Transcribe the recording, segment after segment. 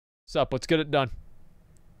What's up? Let's get it done.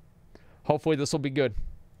 Hopefully this will be good.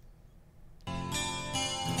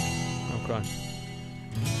 Okay.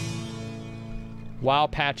 WoW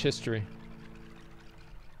patch history.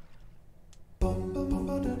 What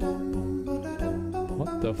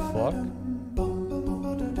the fuck?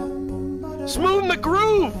 Smooth the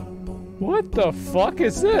groove! What the fuck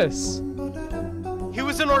is this? He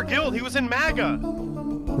was in our guild. He was in MAGA.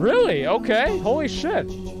 Really? Okay. Holy shit.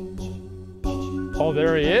 Oh,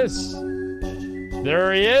 there he is.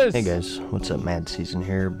 There he is. Hey guys, what's up? Madseason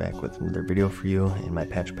here, back with another video for you in my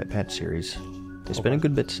Patch by Patch series. It's been a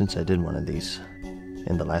good bit since I did one of these.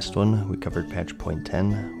 In the last one, we covered patch point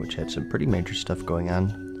 10, which had some pretty major stuff going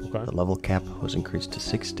on. Okay. The level cap was increased to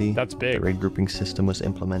 60. That's big. The raid grouping system was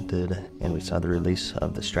implemented, and we saw the release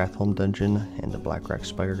of the Stratholme dungeon and the Blackrock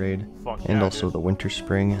Spire raid, and also the Winter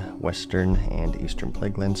Spring, Western, and Eastern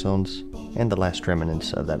Plagueland zones, and the last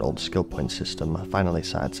remnants of that old skill point system finally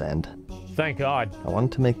saw its end. Thank God. I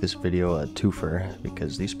wanted to make this video a twofer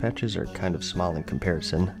because these patches are kind of small in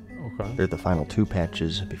comparison. Okay. They're the final 2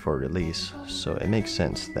 patches before release, so it makes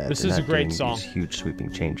sense that this they're is not a great doing song. these huge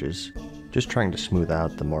sweeping changes. Just trying to smooth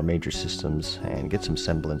out the more major systems and get some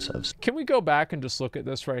semblance of... Can we go back and just look at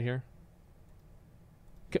this right here?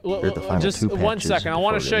 They're the final just 2 patches 1 second. I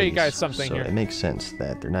want to before show you guys release, something so here. it makes sense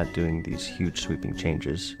that they're not doing these huge sweeping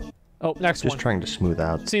changes. Oh, next one. Just trying to smooth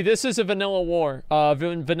out... See, this is a vanilla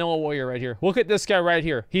vanilla warrior right here. Look at this guy right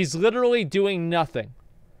here. He's literally doing nothing.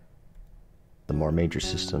 the more major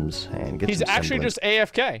systems and get He's some actually semblance.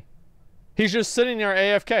 just AFK. He's just sitting there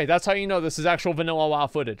AFK. That's how you know this is actual vanilla WoW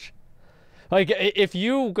footage. Like, if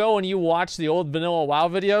you go and you watch the old vanilla WoW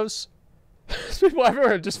videos, people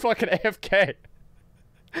everywhere are just fucking AFK.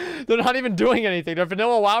 They're not even doing anything. They're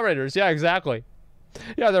vanilla WoW raiders. Yeah, exactly.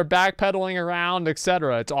 Yeah, they're backpedaling around,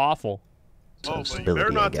 etc. It's awful. Oh, but you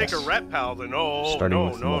better not take a ret pal then. Oh, Starting no,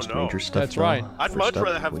 with the no, most no. major stuff, That's right. I'd First much up,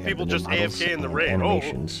 rather have we people the new just models AFK in the and raid.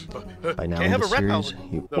 animations. By now Can't in have the a ret pal. series,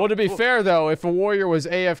 you... Well, to be fair, though, if a warrior was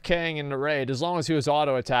AFKing in the raid, as long as he was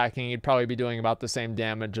auto-attacking, he'd probably be doing about the same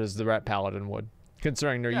damage as the ret paladin would,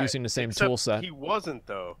 considering they're using the same tool set. He wasn't,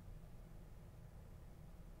 though.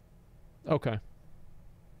 Okay.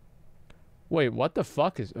 Wait, what the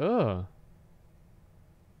fuck is... Ugh.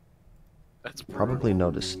 That's probably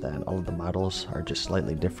noticed that all of the models are just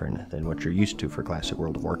slightly different than what you're used to for classic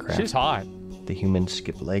World of Warcraft. She's hot. The humans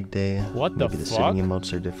skip leg day. What the Maybe the fuck? sitting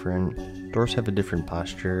emotes are different. Dwarves have a different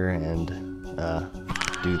posture and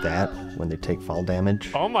do that when they take fall damage.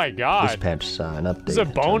 Oh my god. This patch saw an update. Is it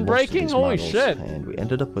to bone most of breaking? these Holy models, shit. And we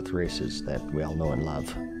ended up with races that we all know and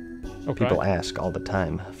love. Okay. People ask all the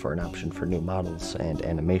time for an option for new models and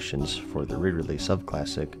animations for the re-release of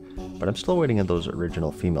Classic, but I'm still waiting on those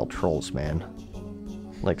original female trolls, man.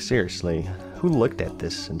 Like, seriously, who looked at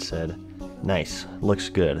this and said, nice, looks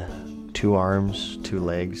good. 2 arms, 2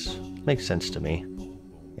 legs, makes sense to me.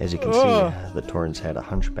 As you can see, the Taurens had a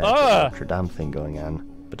hunchback Notre Dame thing going on,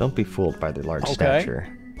 but don't be fooled by their large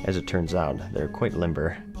stature. As it turns out, they're quite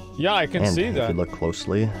limber. Yeah, I can see And that. if you look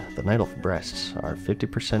closely, the Night Elf breasts are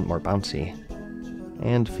 50% more bouncy.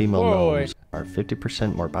 And female gnomes are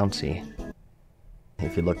 50% more bouncy.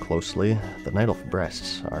 If you look closely, the Night Elf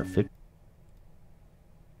breasts are 50%.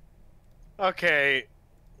 Okay.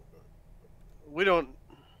 We don't...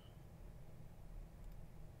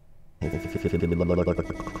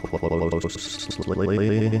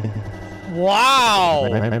 Wow!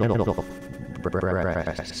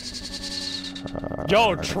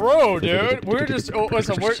 Yo, true, dude. We're just... Oh,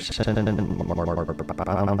 listen, we're...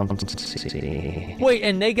 Wait,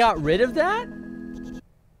 and they got rid of that?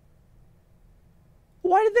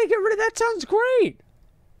 Why did they get rid of that? Sounds great.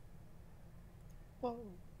 Well,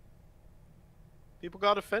 people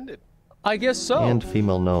got offended. I guess so. And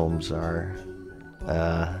female gnomes are,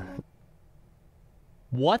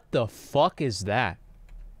 What the fuck is that?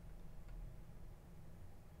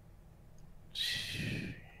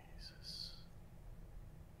 Jesus.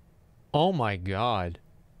 Oh my god.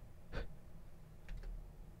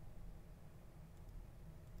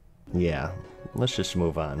 yeah, let's just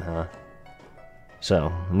move on, huh?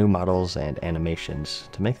 So, new models and animations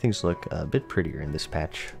to make things look a bit prettier in this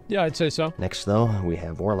patch. Yeah, I'd say so. Next though, we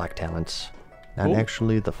have Warlock talents. Not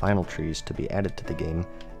actually the final trees to be added to the game,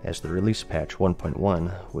 as the release patch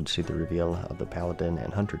 1.1 would see the reveal of the Paladin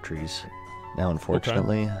and Hunter trees. Now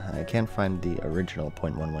unfortunately, I can't find the original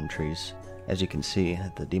 .11 trees. As you can see,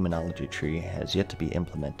 the Demonology tree has yet to be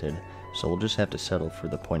implemented, so we'll just have to settle for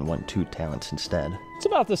the .12 talents instead. It's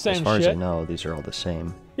about the same As far shit. as I know, these are all the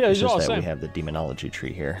same. Yeah, it's these are just all the that same. we have the Demonology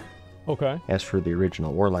tree here. Okay. As for the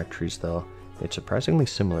original Warlock trees though, It's surprisingly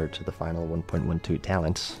similar to the final 1.12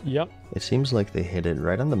 talents. Yep. It seems like they hit it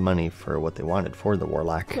right on the money for what they wanted for the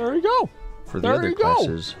Warlock. There you go. For the other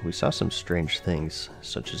classes, we saw some strange things,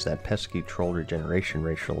 such as that pesky troll regeneration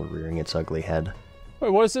racial rearing its ugly head. Wait,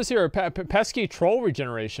 what is this here? Pesky troll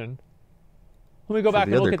regeneration? Let me go back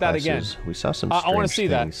and look at that again. We saw some I want to strange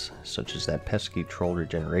see things, such as that pesky troll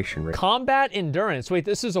regeneration racial. Combat endurance. Wait,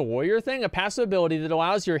 this is a warrior thing? A passive ability that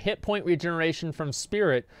allows your hit point regeneration from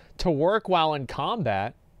spirit to work while in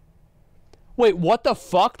combat? Wait, what the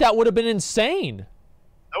fuck? That would have been insane.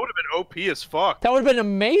 That would have been OP as fuck. That would have been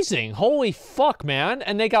amazing. Holy fuck, man.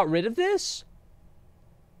 And they got rid of this?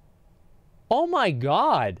 Oh my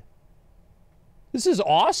god. This is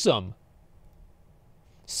awesome.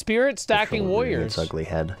 Spirit stacking warriors. Its ugly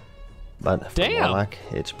head. But for Warlock,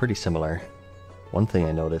 it's pretty similar. One thing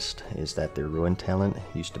I noticed is that their Ruin talent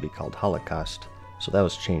used to be called Holocaust, so that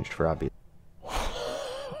was changed for obvious.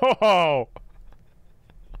 Oh.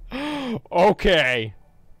 Okay.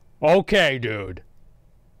 Okay, dude.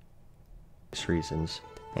 Reasons.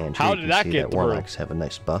 And how did did that get through? Warlocks have a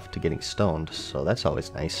nice buff to getting stoned, so that's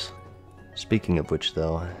always nice. Speaking of which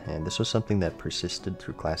though, and this was something that persisted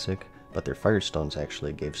through Classic, but their Firestones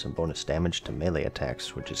actually gave some bonus damage to melee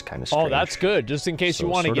attacks, which is kind of strange. Oh, that's good, just in case you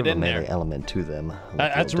want to get in there. Sort of a melee element to them.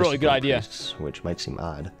 Like that's a really good idea. Priests, which might seem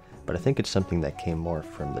odd, but I think it's something that came more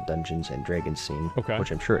from the Dungeons and Dragons scene,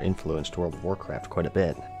 which I'm sure influenced World of Warcraft quite a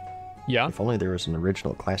bit. Yeah. If only there was an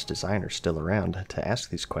original class designer still around to ask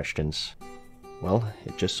these questions. Well,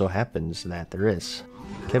 it just so happens that there is.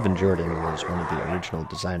 Kevin Jordan was one of the original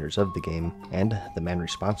designers of the game, and the man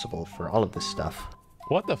responsible for all of this stuff.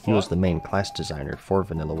 What the fuck? He was the main class designer for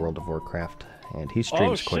Vanilla World of Warcraft, and he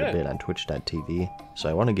streams quite a bit on twitch.tv, so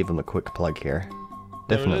I want to give him a quick plug here.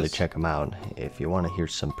 Definitely check him out if you want to hear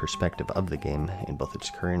some perspective of the game in both its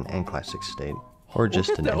current and classic state. Or just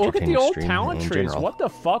an entertaining stream in general. What the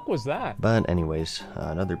fuck was that? But anyways,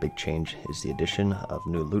 another big change is the addition of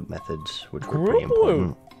new loot methods, which were pretty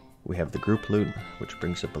important. We have the group loot, which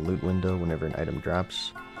brings up a loot window whenever an item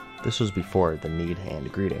drops. This was before the need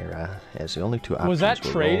and greed era, as the only two options was that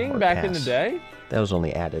were trading roll or back pass. in the day? That was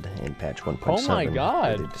only added in patch 1.7. Oh my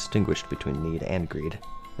god! Where they distinguished between need and greed.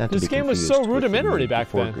 Not this to be game was so rudimentary with the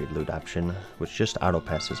back then. Greed loot option, which just auto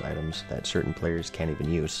passes items that certain players can't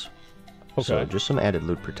even use. Okay. So just some added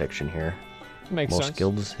loot protection here. Makes sense. Most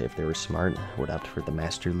guilds, if they were smart, would opt for the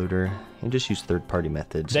master looter and just use third-party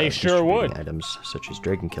methods. They sure would. Items such as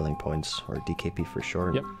dragon killing points, or DKP for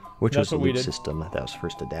short, yep. which was the loot system that was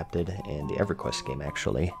first adapted in the EverQuest game,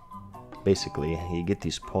 actually. Basically, you get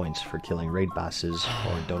these points for killing raid bosses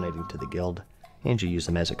or donating to the guild, and you use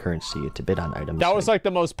them as a currency to bid on items. That was like the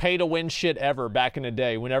most pay-to-win shit ever back in the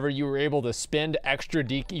day. Whenever you were able to spend extra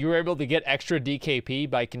you were able to get extra DKP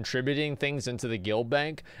by contributing things into the guild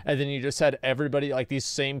bank, and then you just had everybody, like these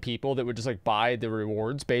same people that would just like buy the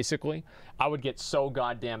rewards, basically. I would get so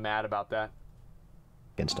goddamn mad about that.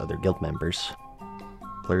 Against other guild members.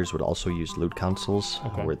 Players would also use loot councils,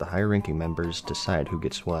 where the higher-ranking members decide who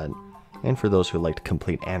gets what. And for those who liked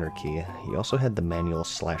complete anarchy, he also had the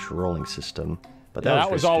manual/rolling system. But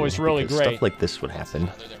that was always really great. Stuff like this would happen.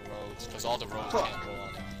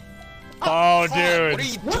 Oh, dude. What are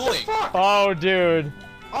you doing? Oh, dude.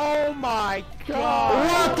 Oh my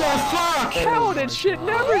god. What the fuck? How that shit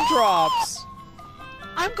never drops.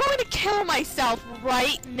 I'm going to kill myself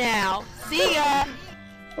right now. See ya.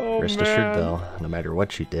 Oh, Rest assured, though, no matter what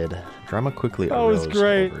she did, drama quickly arose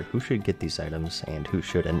over who should get these items and who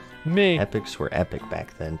shouldn't. Me. Epics were epic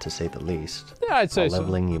back then, to say the least. Yeah, I'd say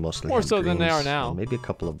leveling, you mostly more had so than they greens, are now. and maybe a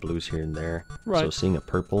couple of blues here and there. Right. So seeing a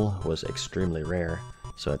purple was extremely rare.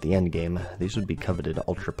 So at the end game, these would be coveted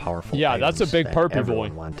ultra-powerful yeah, that's a big that purple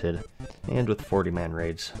everyone boy. wanted. And with 40-man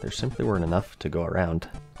raids, there simply weren't enough to go around.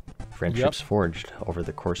 Friendships forged over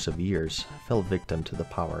the course of years fell victim to the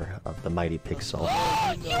power of the mighty Pixel.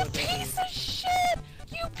 You piece of shit!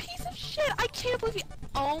 You piece of shit! I can't believe you.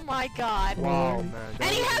 Oh my god. Wow, man. And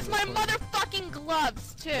he has my motherfucking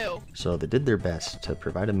gloves too. So they did their best to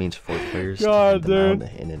provide a means for players to hand them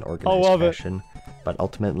out in an organized fashion, but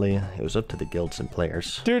ultimately it was up to the guilds and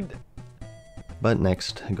players. Dude. But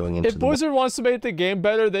next, going into if Blizzard wants to make the game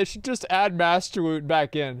better, they should just add Master Loot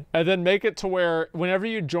back in. And then make it to where whenever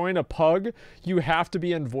you join a pug, you have to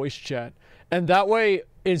be in voice chat. And that way,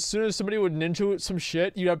 as soon as somebody would ninja some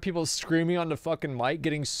shit, you'd have people screaming on the fucking mic,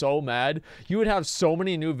 getting so mad. You would have so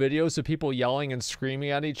many new videos of people yelling and screaming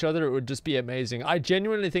at each other. It would just be amazing. I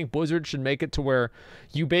genuinely think Blizzard should make it to where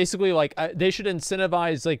you basically, like, they should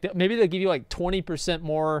incentivize, like, maybe they'll give you, like, 20%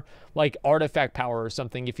 more, like, artifact power or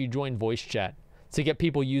something if you join voice chat. to get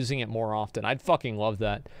people using it more often. I'd fucking love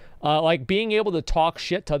that. Like being able to talk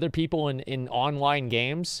shit to other people in online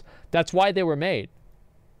games, that's why they were made.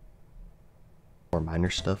 More minor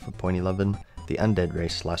stuff of point 11, the undead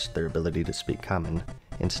race lost their ability to speak common,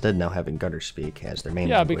 instead now having gutter speak as their main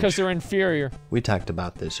language. Because they're inferior. We talked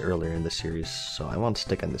about this earlier in the series, so I won't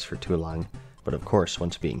stick on this for too long, but of course,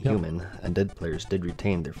 once being human, undead players did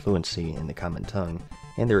retain their fluency in the common tongue,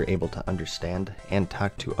 and they were able to understand and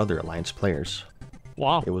talk to other Alliance players.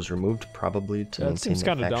 Wow. It was removed probably to maintain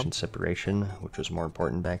the faction separation, which was more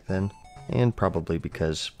important back then, and probably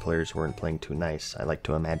because players weren't playing too nice, I like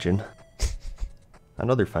to imagine.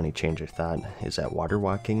 Another funny change I thought is that water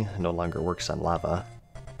walking no longer works on lava.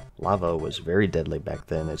 Lava was very deadly back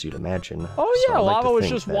then, as you'd imagine. Oh yeah, so lava was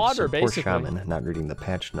just water, basically. Poor shaman not reading the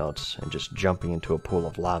patch notes and just jumping into a pool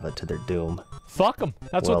of lava to their doom. Fuck them.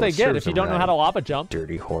 That's what they get if you don't know how to lava jump.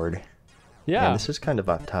 Dirty horde. Yeah. And this is kind of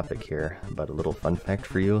off topic here, but a little fun fact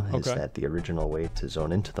for you is that the original way to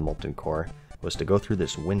zone into the Molten Core was to go through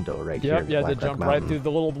this window right here. Yeah, they jump right through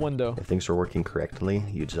the little window. If things were working correctly,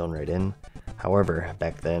 you'd zone right in. However,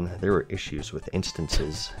 back then, there were issues with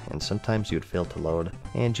instances, and sometimes you'd fail to load,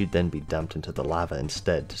 and you'd then be dumped into the lava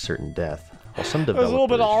instead to certain death. Well, some developers a little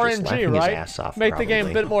bit of RNG, right? Ass off, Make the game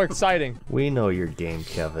a bit more exciting. We know your game,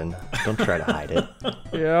 Kevin. Don't try to hide it.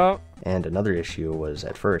 Yeah. And another issue was,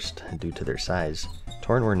 at first, due to their size,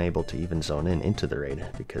 Torn weren't able to even zone into the raid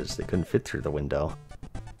because they couldn't fit through the window.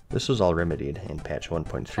 This was all remedied in patch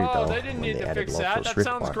 1.3 though, they didn't when need they to added fix that. Lofos That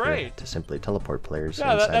sounds Riftwalker great. to simply teleport players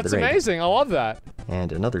Yeah, inside that's the raid. amazing. I love that.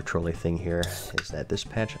 And another trolly thing here is that this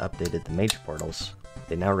patch updated the mage portals.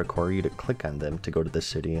 They now require you to click on them to go to the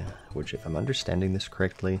city, which, if I'm understanding this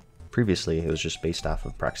correctly, previously it was just based off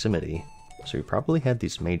of proximity. So you probably had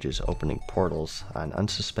these mages opening portals on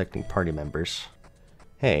unsuspecting party members.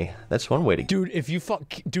 Hey, that's one way to...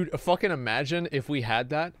 Dude, fucking imagine if we had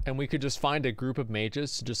that and we could just find a group of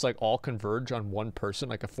mages to just like all converge on one person,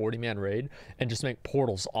 like a 40-man raid, and just make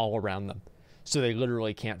portals all around them. So they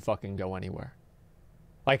literally can't fucking go anywhere.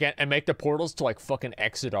 Like, and make the portals to like fucking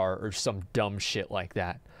Exodar or some dumb shit like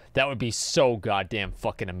that. That would be so goddamn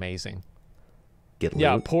fucking amazing. Get loot.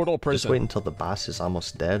 Yeah, portal prison. Just wait until the boss is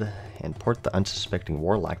almost dead, and port the unsuspecting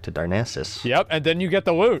warlock to Darnassus. Yep, and then you get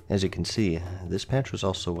the loot. As you can see, this patch was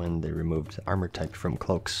also when they removed armor type from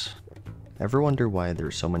cloaks. Ever wonder why there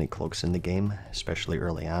were so many cloaks in the game, especially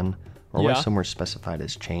early on? Or why some were specified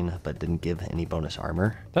as chain, but didn't give any bonus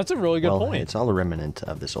armor? That's a really good point. It's all a remnant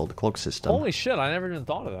of this old cloak system. Holy shit, I never even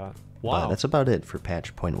thought of that. Wow. That's about it for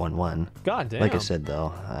patch 0.11. God damn. Like I said,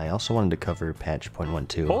 though, I also wanted to cover patch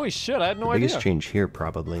 0.12. Holy shit, I had no idea. The biggest change here,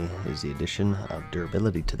 probably, is the addition of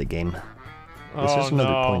durability to the game. This is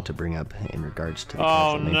another point to bring up in regards to the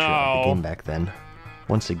casual nature of the game back then.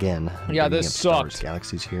 Once again, this sucked.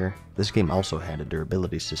 Galaxies here, this game also had a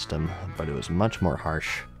durability system, but it was much more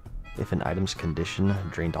harsh. If an item's condition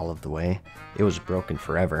drained all of the way, it was broken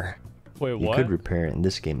forever. Wait, what? You could repair it in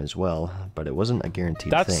this game as well, but it wasn't a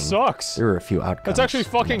guaranteed thing. That sucks. There were a few outcomes. That's actually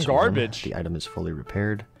fucking garbage. 1, the item is fully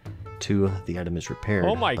repaired. 2, the item is repaired,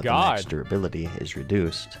 oh my but God. the max durability is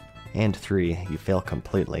reduced. And 3, you fail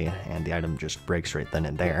completely, and the item just breaks right then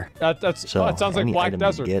and there. That sounds like Black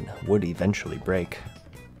Desert. You get would eventually break.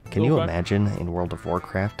 Can you imagine in World of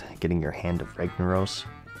Warcraft getting your Hand of Ragnaros,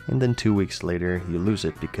 and then 2 weeks later you lose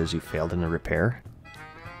it because you failed in a repair?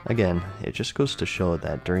 Again, it just goes to show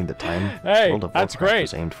that during the time, World of Warcraft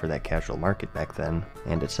was aimed for that casual market back then,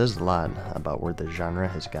 and it says a lot about where the genre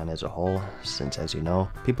has gone as a whole, since, as you know,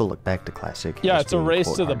 people look back to Classic as it's a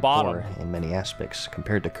race to the bottom in many aspects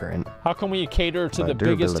compared to current. How can we cater to the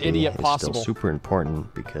biggest idiot possible? It's still super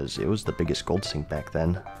important because it was the biggest gold sink back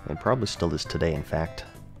then, and probably still is today, in fact.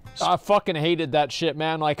 I fucking hated that shit,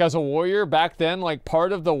 man. Like, as a warrior back then, like,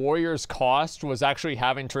 part of the warrior's cost was actually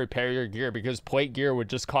having to repair your gear because plate gear would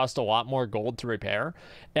just cost a lot more gold to repair.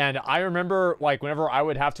 And I remember, like, whenever I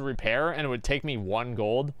would have to repair and it would take me 1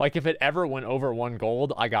 gold, like, if it ever went over 1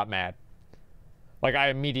 gold, I got mad. Like, I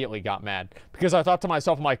immediately got mad because I thought to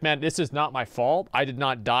myself, I'm like, man, this is not my fault. I did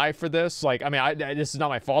not die for this. Like, I mean, this is not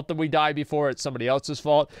my fault that we died before. It's somebody else's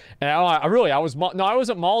fault. And I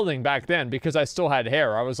wasn't mauling back then because I still had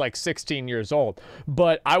hair. I was like 16 years old,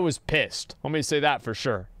 but I was pissed. Let me say that for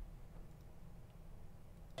sure.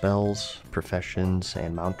 Spells, professions,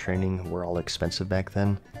 and mount training were all expensive back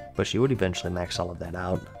then, but she would eventually max all of that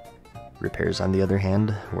out. Repairs, on the other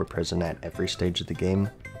hand, were present at every stage of the game,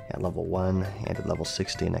 at level 1 and at level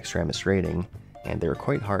 60 in Extremis rating, and they were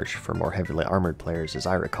quite harsh for more heavily armored players, as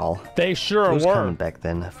I recall. They sure were. It was common back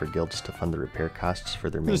then for guilds to fund the repair costs for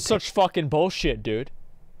their main... This is such fucking bullshit, dude.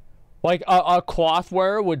 Like, a cloth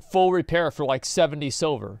wearer would full repair for like 70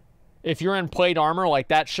 silver. If you're in plate armor, like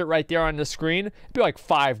that shit right there on the screen, it'd be like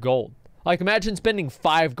 5 gold. Like, imagine spending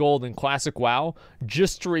 5 gold in Classic WoW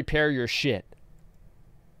just to repair your shit.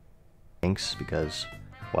 Thanks, because,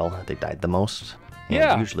 well, they died the most. And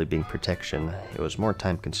Yeah. usually being protection, it was more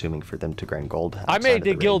time consuming for them to grind gold. I outside made of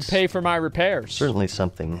the guild raids. pay for my repairs. Certainly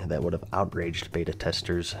something that would have outraged beta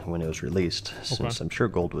testers when it was released, since I'm sure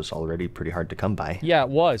gold was already pretty hard to come by. Yeah, it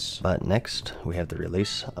was. But next, we have the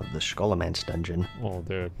release of the Skullomance dungeon. Oh,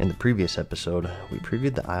 dude. In the previous episode, we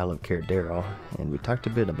previewed the Isle of Caradero, and we talked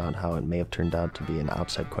a bit about how it may have turned out to be an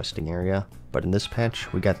outside questing area, but in this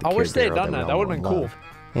patch, we got the I wish they had Caradero done we that. all That would've know been and cool. love.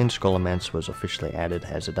 And Skullomance was officially added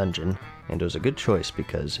as a dungeon, and it was a good choice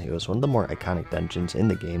because it was one of the more iconic dungeons in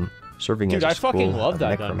the game, serving Dude, as a I school fucking love of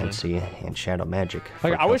that necromancy and shadow magic.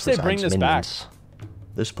 Like, for I wish they'd Kel'Thuzad's bring this back. minions.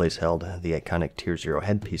 This place held the iconic Tier 0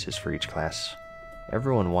 headpieces for each class.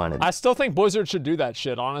 Everyone wanted. I still think Blizzard should do that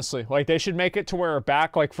shit, honestly. Like, they should make it to where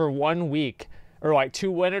back, like, for 1 week, or like 2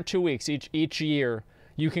 weeks each year,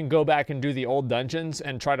 you can go back and do the old dungeons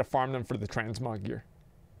and try to farm them for the transmog gear.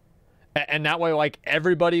 And that way, like,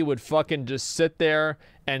 everybody would fucking just sit there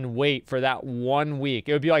and wait for that 1 week.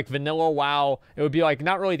 It would be like vanilla WoW. It would be like,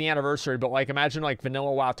 not really the anniversary, but like, imagine like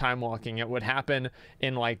vanilla WoW time walking. It would happen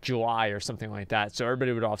in like July or something like that. So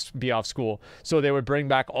everybody would be off school. So they would bring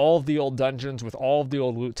back all of the old dungeons with all of the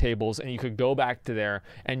old loot tables, and you could go back to there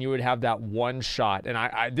and you would have that one shot.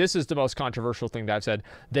 And this is the most controversial thing that I've said.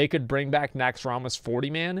 They could bring back Naxxramas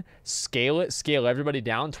 40-man, scale everybody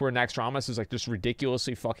down to where Naxxramas is like just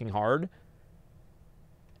ridiculously fucking hard,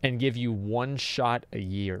 and give you 1 shot a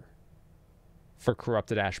year for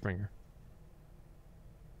Corrupted Ashbringer.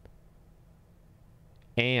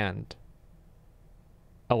 And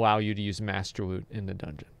allow you to use Master Loot in the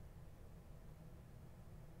dungeon.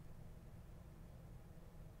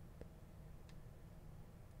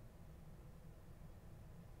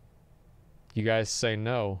 You guys say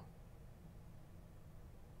no.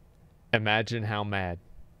 Imagine how mad.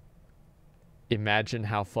 Imagine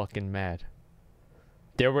how fucking mad.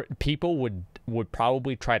 People would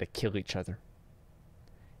probably try to kill each other.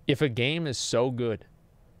 If a game is so good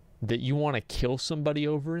that you want to kill somebody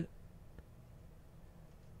over it,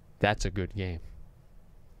 that's a good game.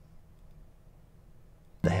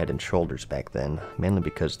 The head and shoulders back then, mainly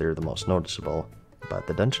because they're the most noticeable, but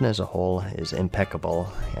the dungeon as a whole is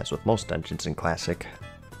impeccable, as with most dungeons in Classic.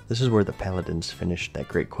 This is where the paladins finished that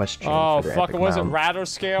great quest chain Oh, for their fuck, epic was it mount.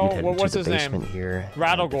 Rattlescale? You'd head into What's the his name? basement here and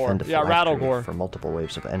Rattlegore. defend a Yeah, phylactery Rattlegore. for multiple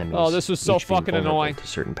waves of enemies. Oh, this was so each being fucking vulnerable annoying. to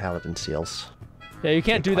certain paladin seals. Yeah, you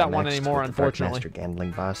can't They do that one climaxed anymore, with the unfortunately. Dark Master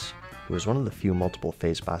Gandling boss, who was one of the few multiple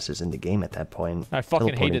phase bosses in the game at that point. I fucking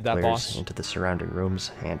teleporting hated that players boss. into the surrounding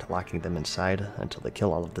rooms and locking them inside until they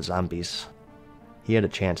kill all of the zombies. He had a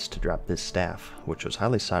chance to drop this staff, which was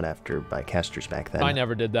highly sought after by casters back then. I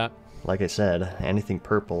never did that. Like I said, anything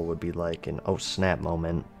purple would be like an oh snap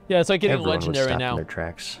moment. Yeah, it's like getting Everyone would legendary stop now. in their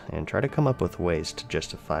tracks and try to come up with ways to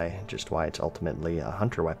justify just why it's ultimately a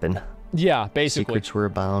hunter weapon. Yeah, basically. Secrets were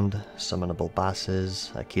abound, summonable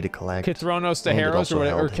bosses, a key to collect. Kithronos the and it Herald, also or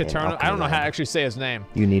whatever, or held an Kithronos. I alchemy don't know how to lab. actually say his name.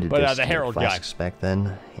 You needed But, this the to make Herald guy. flasks back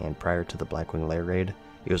then, and prior to the Blackwing Lair raid,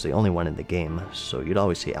 it was the only one in the game, so you'd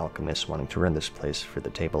always see alchemists wanting to run this place for the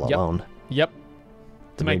table Yep. alone. Yep.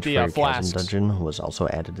 To make the Fire Chasm flasks. dungeon was also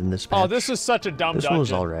added in this patch. Oh, this is such a dumb This dungeon. one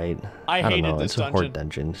was alright. I don't hated know, this it's a horde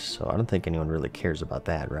dungeon. dungeon, so I don't think anyone really cares about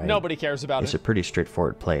that, right? Nobody cares about It's it. a pretty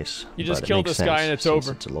straightforward place. You just but it kill makes this guy sense and it's since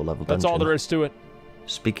over. It's a low-level That's dungeon. all there is to it.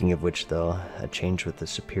 Speaking of which, though, a change with the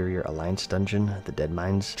Superior Alliance dungeon, the Dead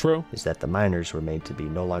Mines, True. is that the miners were made to be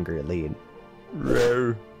no longer elite.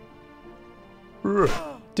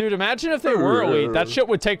 Dude, imagine if they were elite. That shit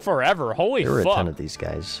would take forever. Holy There were a fuck. ton of these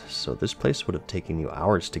guys, so this place would have taken you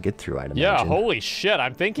hours to get through, I'd Yeah, imagine. holy shit.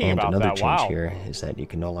 I'm thinking And about another that. change Wow. here is that you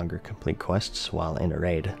can no longer complete quests while in a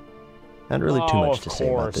raid. Not really too Oh, much of to say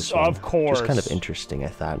about this course, one. of course. Just kind of interesting, I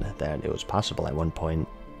thought, that it was possible at one point.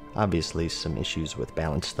 Obviously, some issues with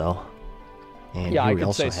balance, though. And Yeah, I here we could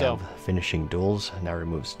also say so. have finishing duels now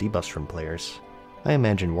removes debuffs from players. I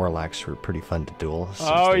imagine warlocks were pretty fun to duel. since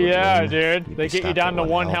Oh, they would yeah, win. dude. You'd They be get you stopped down at to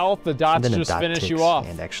 1 health. The dots and then a just dot finish you ticks off.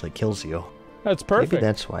 and actually kills you. That's perfect. Maybe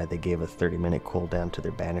that's why they gave a 30-minute cooldown to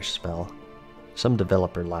their banish spell. Some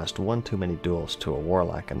developer lost one too many duels to a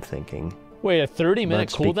warlock, I'm thinking. Wait, a 30-minute But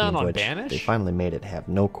speaking cooldown of on which, Banish? They finally made it have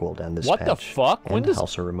no cooldown this What patch. the fuck? When And does-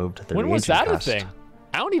 also removed the When was reagent that cost. a thing?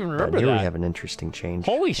 I don't even But remember here that. we have an interesting change.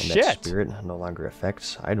 Holy and shit. That spirit no longer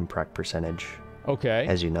affects item proc percentage. Okay.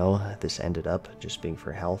 As you know, this ended up just being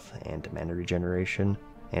for health and mana regeneration,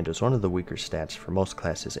 and was one of the weaker stats for most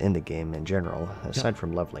classes in the game in general, aside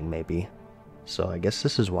from leveling maybe. So I guess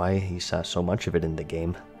this is why he saw so much of it in the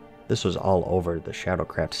game. This was all over the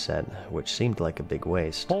Shadowcraft set, which seemed like a big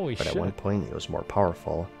waste. Holy but shit. at one point it was more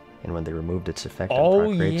powerful, and when they removed its effect Oh, on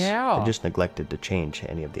proc rates, yeah. they just neglected to change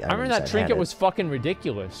any of the I items remember that trinket had it. was fucking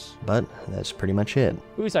ridiculous. But that's pretty much it.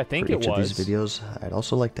 At least I think For it each was. of these videos, I'd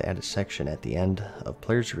also like to add a section at the end of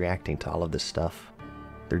players reacting to all of this stuff.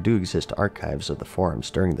 There do exist archives of the forums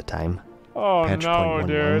during the time. Oh Patch no, .11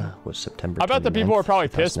 dude. was September I bet the people 29th, were probably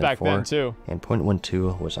pissed back then 2004, too. And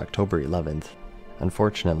 .12 was October 11th.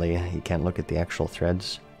 Unfortunately, you can't look at the actual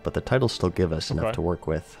threads, but the titles still give us enough Okay. to work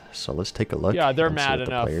with. So let's take a look Yeah, they're and see mad what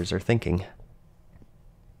enough. the players are thinking.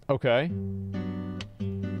 Okay.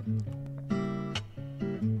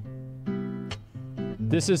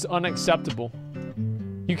 This is unacceptable.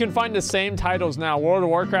 You can find the same titles now. World of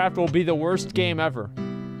Warcraft will be the worst game ever.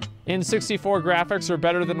 N64 graphics are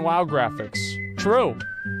better than WoW graphics. True.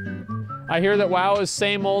 I hear that WoW is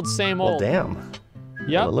same old, same Well, old. damn.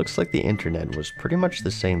 Yep. Well, it looks like the internet was pretty much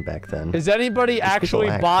the same back then. Is anybody These actually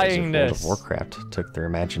people act buying as if this? World of Warcraft took their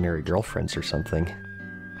imaginary girlfriends or something.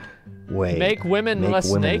 Wait. Make women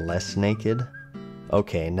less naked? less naked?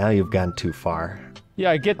 Okay, now you've gone too far.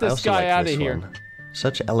 Yeah, get I this also guy like out this of here. one.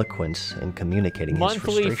 Such eloquence in communicating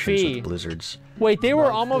Monthly his frustrations fee. with Blizzard's. Wait, they were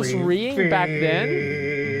almost reeing back then?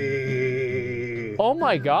 Oh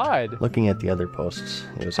my god. Looking at the other posts,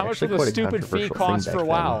 it was How much actually will the quite a stupid fee controversial cost thing for back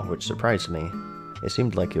WoW? then, which surprised me. It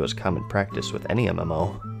seemed like it was common practice with any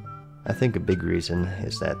MMO. I think a big reason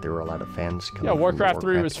is that there were a lot of fans coming Yeah, from the Warcraft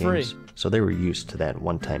 3 was free. games, so they were used to that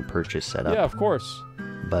one-time purchase setup. Yeah, of course.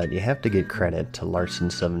 But you have to give credit to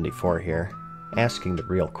Larson74 here, asking the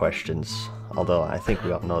real questions, although I think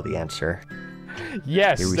we all know the answer.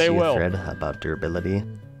 Yes, Here we they see will. a thread about durability.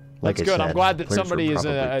 Like That's I good. I'm said, glad that players were somebody is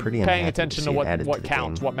probably pretty paying unhappy attention see to it added what to the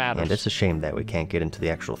counts, game, what matters. And it's a shame that we can't get into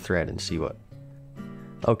the actual thread and see what...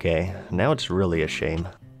 Okay, now it's really a shame.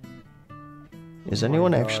 Is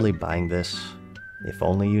anyone actually buying this? If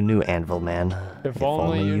only you knew, Anvil Man. If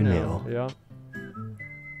only you knew. Yeah.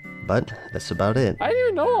 But that's about it. I didn't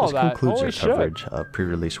even know all This that. concludes Holy our shit. coverage of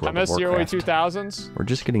pre-release I World of missed the early Warcraft. 2000s. We're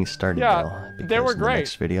just getting started Yeah, now. they because were in the great.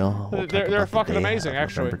 next video, we'll They're talk about fucking the day amazing, of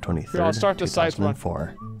actually. November 23rd, Here, I'll start the sites one.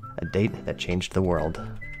 2004, a date that changed the world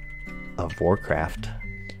of Warcraft.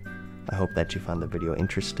 I hope that you found the video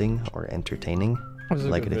interesting or entertaining. It was a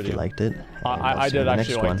Like good it if you video. liked it. and I'll I see you in did the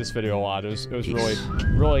actually next like one. this video a lot. It was Peace.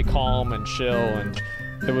 really calm and chill, and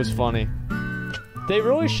it was funny. They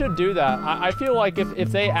really should do that. I feel like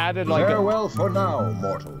if they added like Farewell for now,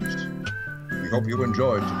 mortals. We hope you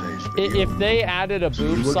enjoyed today's video. if they added a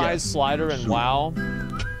boob you again size slider in WoW,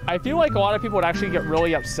 I feel like a lot of people would actually get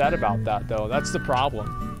really upset about that though. That's the problem.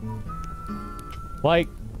 Like,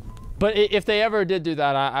 but if they ever did do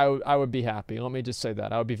that, I would be happy. Let me just say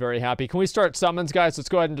that. I would be very happy. Can we start summons, guys? Let's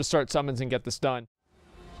go ahead and just start summons and get this done.